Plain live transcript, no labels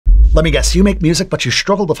Let me guess, you make music, but you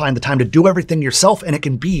struggle to find the time to do everything yourself, and it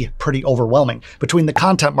can be pretty overwhelming. Between the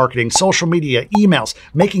content marketing, social media, emails,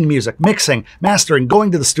 making music, mixing, mastering,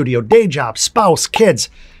 going to the studio, day job, spouse, kids,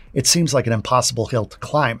 it seems like an impossible hill to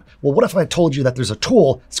climb. Well, what if I told you that there's a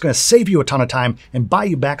tool that's going to save you a ton of time and buy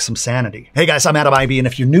you back some sanity? Hey guys, I'm Adam Ivy, and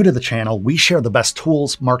if you're new to the channel, we share the best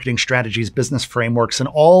tools, marketing strategies, business frameworks, and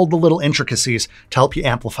all the little intricacies to help you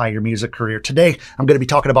amplify your music career. Today, I'm going to be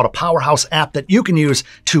talking about a powerhouse app that you can use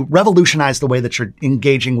to revolutionize the way that you're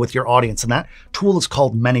engaging with your audience, and that tool is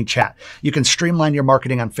called ManyChat. You can streamline your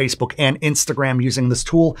marketing on Facebook and Instagram using this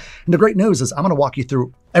tool, and the great news is I'm going to walk you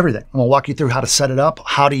through everything. I'm going to walk you through how to set it up,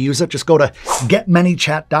 how to use it. Just go to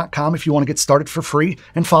getmanychat.com if you want to get started for free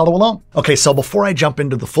and follow along. Okay, so before I jump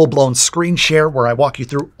into the full-blown screen share where I walk you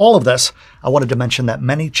through all of this, I wanted to mention that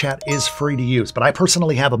ManyChat is free to use, but I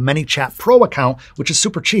personally have a ManyChat Pro account, which is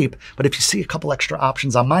super cheap. But if you see a couple extra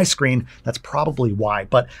options on my screen, that's probably why.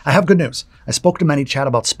 But I have good news. I spoke to ManyChat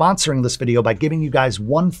about sponsoring this video by giving you guys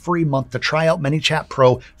 1 free month to try out ManyChat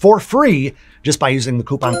Pro for free just by using the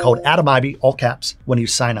coupon code AdamIvy, all caps, when you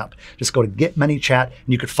sign up. Just go to Get ManyChat and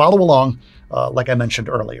you could follow along like I mentioned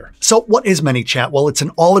earlier. So what is ManyChat? Well, it's an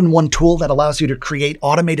all-in-one tool that allows you to create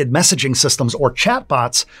automated messaging systems or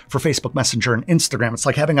chatbots for Facebook Messenger and Instagram. It's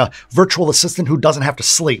like having a virtual assistant who doesn't have to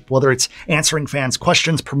sleep, whether it's answering fans'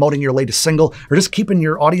 questions, promoting your latest single, or just keeping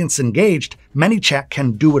your audience engaged. ManyChat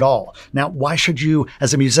can do it all. Now, why should you,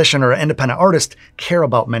 as a musician or an independent artist, care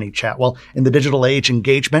about ManyChat? Well, in the digital age,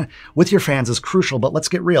 engagement with your fans is crucial, but let's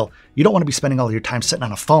get real. You don't want to be spending all your time sitting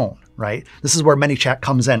on a phone, right? This is where ManyChat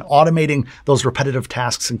comes in, automating those repetitive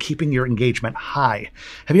tasks and keeping your engagement high.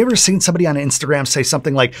 Have you ever seen somebody on Instagram say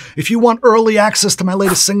something like, if you want early access to my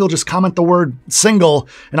latest single, just comment the word single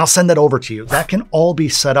and I'll send that over to you? That can all be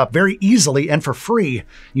set up very easily and for free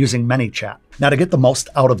using ManyChat. Now, to get the most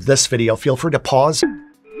out of this video, feel free to pause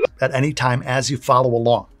at any time as you follow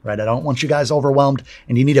along, right? I don't want you guys overwhelmed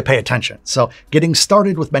and you need to pay attention. So getting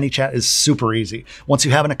started with ManyChat is super easy. Once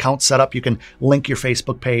you have an account set up, you can link your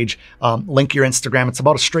Facebook page, link your Instagram. It's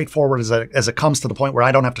about as straightforward as it comes, to the point where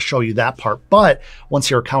I don't have to show you that part. But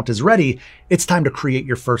once your account is ready, it's time to create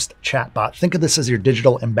your first chatbot. Think of this as your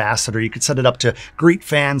digital ambassador. You could set it up to greet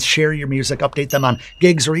fans, share your music, update them on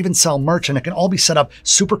gigs, or even sell merch. And it can all be set up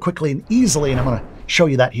super quickly and easily. And I'm going to show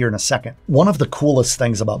you that here in a second. One of the coolest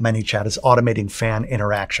things about ManyChat is automating fan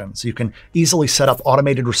interactions. You can easily set up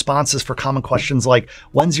automated responses for common questions like,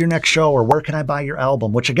 when's your next show, or where can I buy your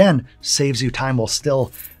album? Which again, saves you time while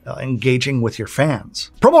still engaging with your fans.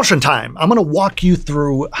 Promotion time. I'm going to walk you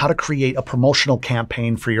through how to create a promotional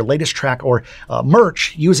campaign for your latest track or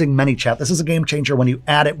merch using ManyChat. This is a game changer when you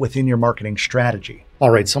add it within your marketing strategy. All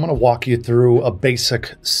right, so I'm going to walk you through a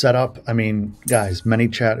basic setup. I mean, guys,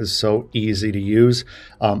 ManyChat is so easy to use.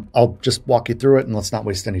 I'll just walk you through it and let's not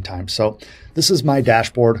waste any time. So this is my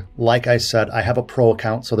dashboard. Like I said, I have a pro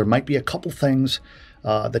account, so there might be a couple things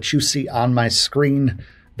that you see on my screen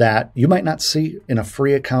that you might not see in a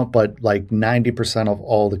free account, but like 90% of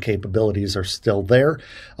all the capabilities are still there.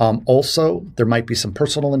 Also, there might be some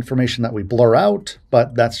personal information that we blur out,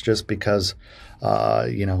 but that's just because,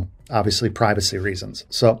 you know, obviously privacy reasons.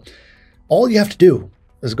 So all you have to do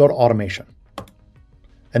is go to automation.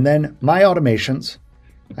 And then my automations,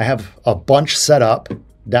 I have a bunch set up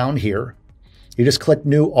down here. You just click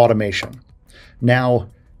new automation. Now,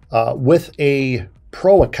 with a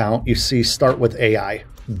pro account, you see start with AI.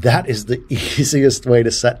 That is the easiest way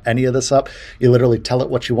to set any of this up. You literally tell it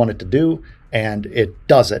what you want it to do and it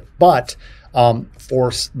does it. But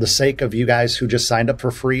for the sake of you guys who just signed up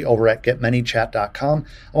for free over at getmanychat.com,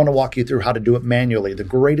 I want to walk you through how to do it manually. The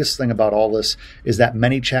greatest thing about all this is that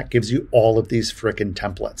ManyChat gives you all of these frickin'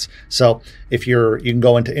 templates. So if you can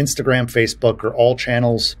go into Instagram, Facebook, or all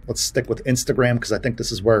channels. Let's stick with Instagram because I think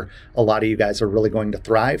this is where a lot of you guys are really going to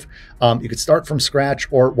thrive. You could start from scratch,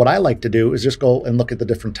 or what I like to do is just go and look at the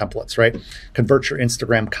different templates, right? Convert your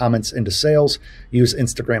Instagram comments into sales, use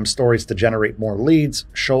Instagram stories to generate more leads,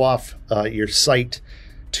 show off your site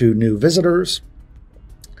to new visitors,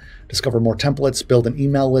 discover more templates, build an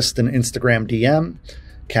email list in Instagram DM,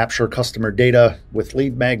 capture customer data with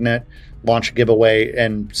lead magnet, launch a giveaway,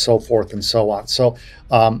 and so forth and so on. So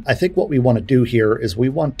I think what we want to do here is we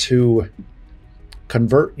want to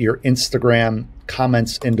convert your Instagram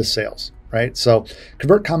comments into sales. right? So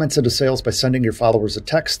convert comments into sales by sending your followers a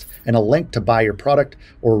text and a link to buy your product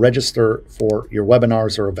or register for your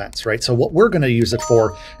webinars or events, right? So what we're going to use it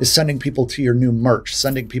for is sending people to your new merch,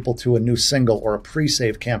 sending people to a new single or a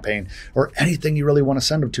pre-save campaign or anything you really want to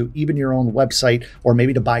send them to, even your own website or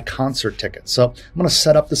maybe to buy concert tickets. So I'm going to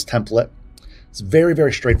set up this template. It's very,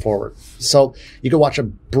 very straightforward. So you can watch a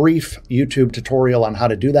brief YouTube tutorial on how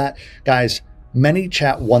to do that. Guys,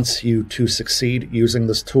 ManyChat wants you to succeed using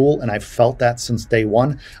this tool, and I've felt that since day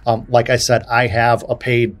one. Like I said, I have a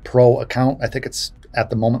paid pro account. I think it's at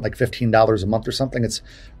the moment like $15 a month or something. It's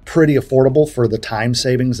pretty affordable for the time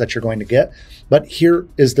savings that you're going to get. But here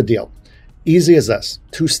is the deal. Easy as this,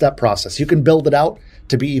 two-step process. You can build it out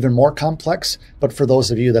to be even more complex, but for those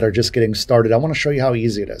of you that are just getting started, I want to show you how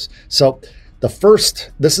easy it is. So the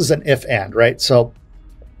first, this is an if and, right? So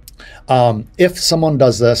if someone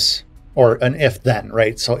does this, or an if then,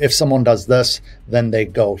 right? So if someone does this, then they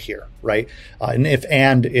go here, right? An if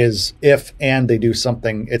and is if and they do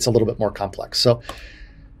something, it's a little bit more complex.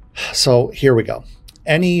 So here we go.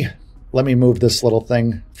 Let me move this little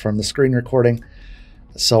thing from the screen recording.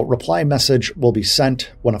 So reply message will be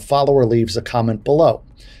sent when a follower leaves a comment below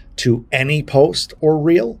to any post or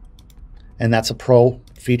reel, and that's a pro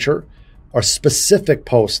feature, or specific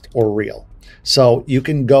post or reel. So you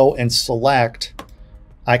can go and select,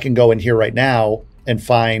 I can go in here right now and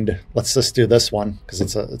find, let's just do this one because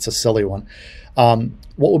it's a silly one.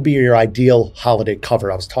 What would be your ideal holiday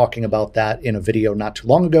cover? I was talking about that in a video not too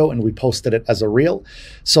long ago, and we posted it as a reel.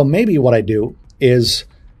 So maybe what I do is,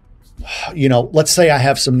 let's say I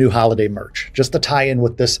have some new holiday merch just to tie in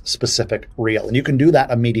with this specific reel, and you can do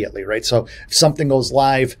that immediately, right? So if something goes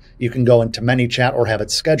live, you can go into ManyChat or have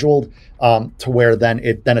it scheduled to where then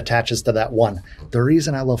it attaches to that one. The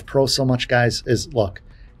reason I love Pro so much, guys, is look,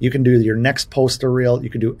 you can do your next post or reel. You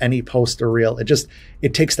can do any post or reel.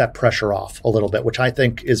 It takes that pressure off a little bit, which I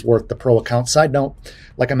think is worth the Pro account. Side note,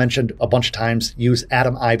 like I mentioned a bunch of times, use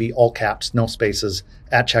Adam Ivy, all caps, no spaces,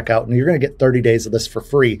 at checkout, and you're going to get 30 days of this for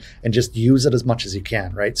free, and just use it as much as you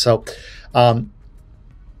can, right? So,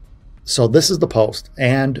 so this is the post,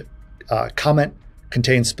 and comment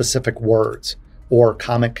contains specific words, or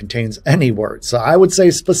comment contains any words. So I would say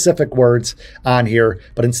specific words on here,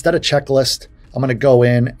 but instead of checklist, I'm going to go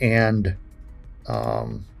in and,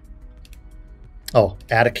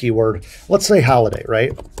 add a keyword. Let's say holiday,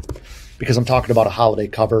 right? Because I'm talking about a holiday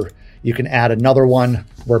cover. You can add another one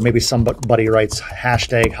where maybe somebody writes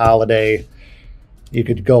hashtag holiday. You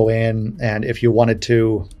could go in, and if you wanted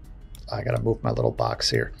to, I got to move my little box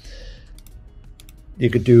here. You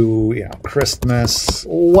could do, Christmas,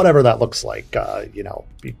 whatever that looks like,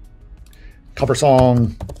 cover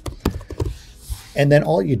song. And then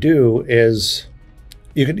all you do is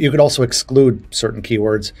you could also exclude certain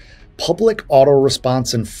keywords. Public auto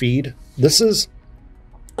response and feed. This is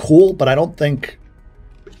cool, but I don't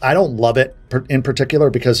love it in particular,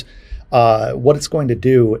 because what it's going to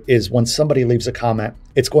do is when somebody leaves a comment,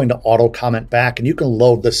 it's going to auto comment back, and you can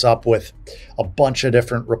load this up with a bunch of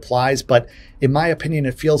different replies. But in my opinion,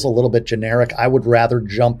 it feels a little bit generic. I would rather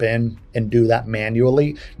jump in and do that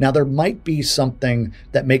manually. Now, there might be something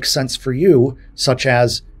that makes sense for you, such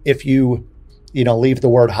as if you, leave the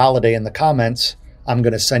word holiday in the comments, I'm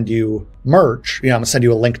going to send you merch. I'm going to send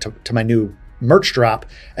you a link to my new merch drop.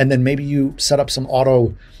 And then maybe you set up some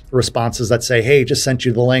auto responses that say, hey, just sent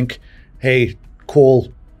you the link. Hey,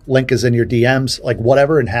 cool, link is in your DMs, like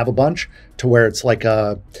whatever, and have a bunch to where it's like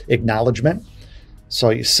a acknowledgement.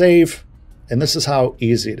 So you save, and this is how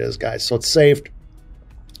easy it is, guys. So it's saved.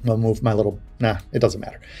 I'll move my little, it doesn't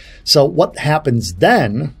matter. So what happens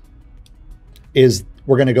then is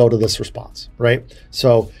we're going to go to this response, right?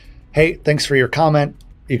 So, hey, thanks for your comment.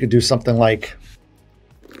 You could do something like,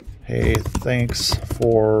 hey, thanks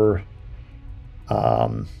for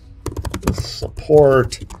the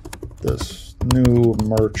support. This new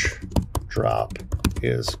merch drop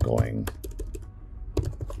is going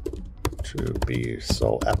to be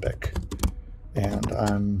so epic, and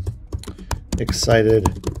I'm excited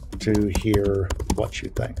to hear what you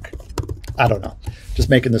think. I don't know. Just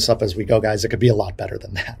making this up as we go, guys. It could be a lot better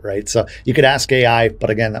than that, right? So you could ask AI, but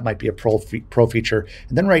again, that might be a pro feature.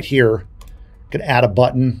 And then right here, you can add a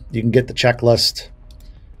button. You can get the checklist,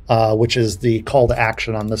 which is the call to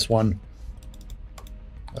action on this one.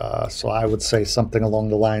 So I would say something along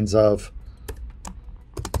the lines of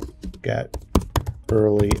get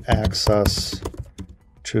early access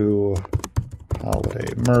to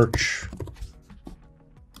holiday merch.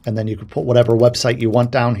 And then you can put whatever website you want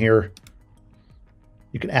down here.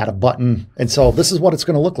 You can add a button. And so this is what it's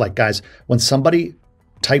going to look like, guys. When somebody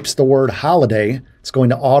types the word holiday, it's going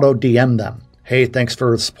to auto DM them. Hey, thanks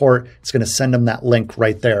for the support. It's going to send them that link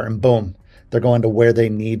right there, and boom, they're going to where they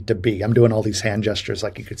need to be. I'm doing all these hand gestures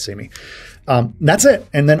like you could see me. That's it.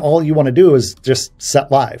 And then all you want to do is just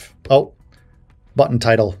set live. Oh, button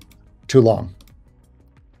title, too long.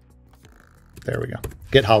 There we go.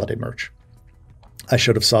 Get holiday merch. I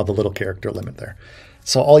should have saw the little character limit there.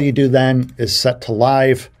 So all you do then is set to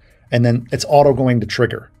live, and then it's auto going to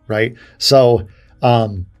trigger, right? So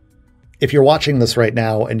if you're watching this right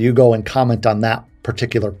now and you go and comment on that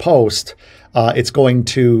particular post, it's going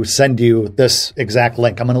to send you this exact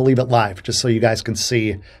link. I'm going to leave it live just so you guys can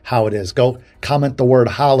see how it is. Go comment the word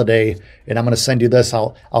holiday, and I'm going to send you this.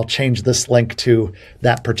 I'll change this link to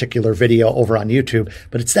that particular video over on YouTube.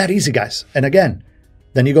 But it's that easy, guys. And again,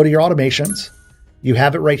 then you go to your automations. You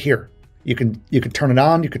have it right here. You can turn it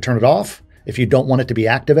on. You could turn it off if you don't want it to be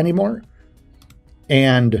active anymore.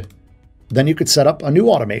 And then you could set up a new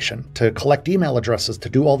automation to collect email addresses, to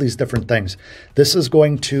do all these different things. This is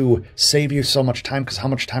going to save you so much time, because how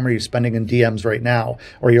much time are you spending in DMs right now?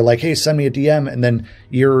 Or you're like, hey, send me a DM, and then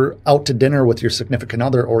you're out to dinner with your significant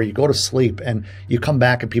other, or you go to sleep and you come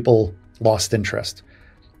back and people lost interest.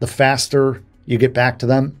 The faster you get back to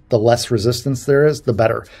them, the less resistance there is, the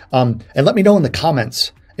better. And let me know in the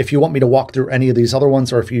comments if you want me to walk through any of these other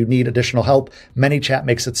ones, or if you need additional help. ManyChat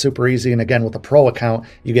makes it super easy. And again, with a pro account,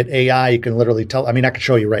 you get AI. You can literally tell. I mean, I can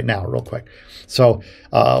show you right now real quick. So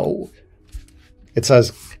it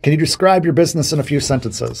says, can you describe your business in a few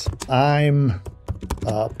sentences? I'm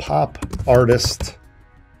a pop artist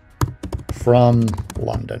from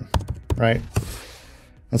London, right?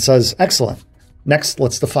 It says, excellent. Next,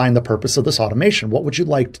 let's define the purpose of this automation. What would you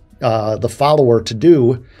like the follower to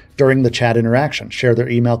do during the chat interaction? Share their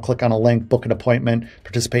email, click on a link, book an appointment,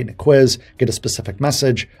 participate in a quiz, get a specific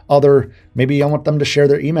message. Other, maybe I want them to share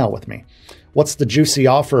their email with me. What's the juicy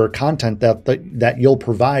offer or content that you'll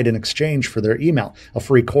provide in exchange for their email? A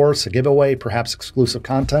free course, a giveaway, perhaps exclusive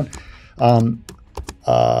content, an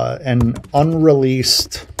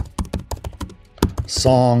unreleased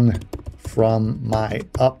song from my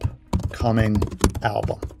upcoming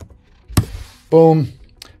album. Boom.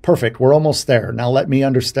 Perfect. We're almost there. Now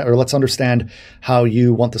let's understand how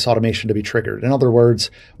you want this automation to be triggered. In other words,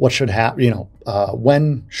 what should happen,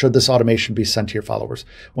 when should this automation be sent to your followers?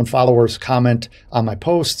 When followers comment on my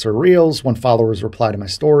posts or reels, when followers reply to my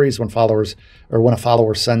stories, when a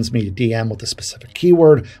follower sends me a DM with a specific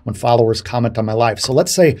keyword, when followers comment on my live. So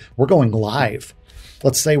let's say we're going live.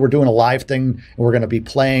 Let's say we're doing a live thing and we're going to be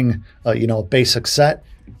playing, a basic set.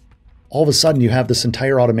 All of a sudden you have this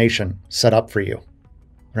entire automation set up for you,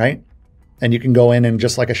 right? And you can go in and,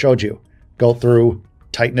 just like I showed you, go through,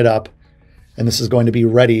 tighten it up, and this is going to be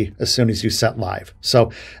ready as soon as you set live.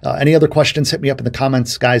 So any other questions, hit me up in the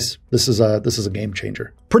comments. Guys, this is a game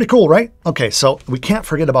changer. Pretty cool, right? Okay, so we can't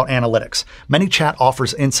forget about analytics. ManyChat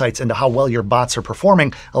offers insights into how well your bots are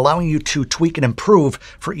performing, allowing you to tweak and improve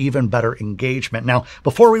for even better engagement. Now,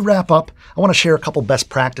 before we wrap up, I want to share a couple best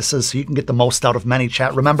practices so you can get the most out of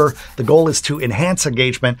ManyChat. Remember, the goal is to enhance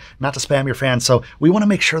engagement, not to spam your fans. So we want to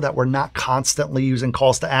make sure that we're not constantly using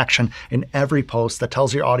calls to action in every post that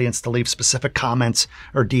tells your audience to leave specific comments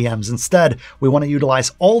or DMs. Instead, we want to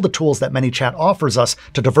utilize all the tools that ManyChat offers us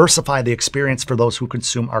to diversify the experience for those who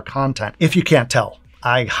consume our content. If you can't tell,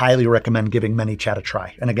 I highly recommend giving ManyChat a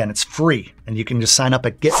try. And again, it's free, and you can just sign up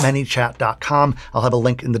at getmanychat.com. I'll have a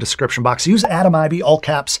link in the description box. Use Adam Ivy, all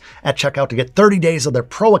caps, at checkout to get 30 days of their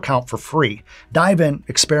pro account for free. Dive in,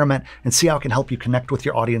 experiment, and see how it can help you connect with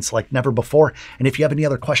your audience like never before. And if you have any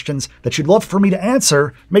other questions that you'd love for me to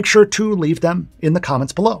answer, make sure to leave them in the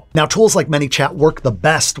comments below. Now, tools like ManyChat work the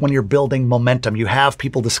best when you're building momentum. You have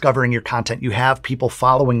people discovering your content. You have people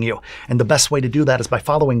following you. And the best way to do that is by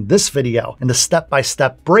following this video and the step-by-step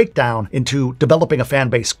breakdown into developing a fan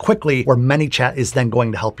base quickly, where ManyChat is then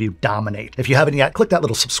going to help you dominate. If you haven't yet, click that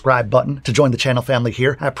little subscribe button to join the channel family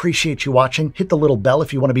here. I appreciate you watching. Hit the little bell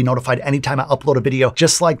if you want to be notified anytime I upload a video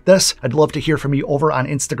just like this. I'd love to hear from you over on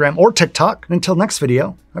Instagram or TikTok. And until next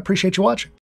video, I appreciate you watching.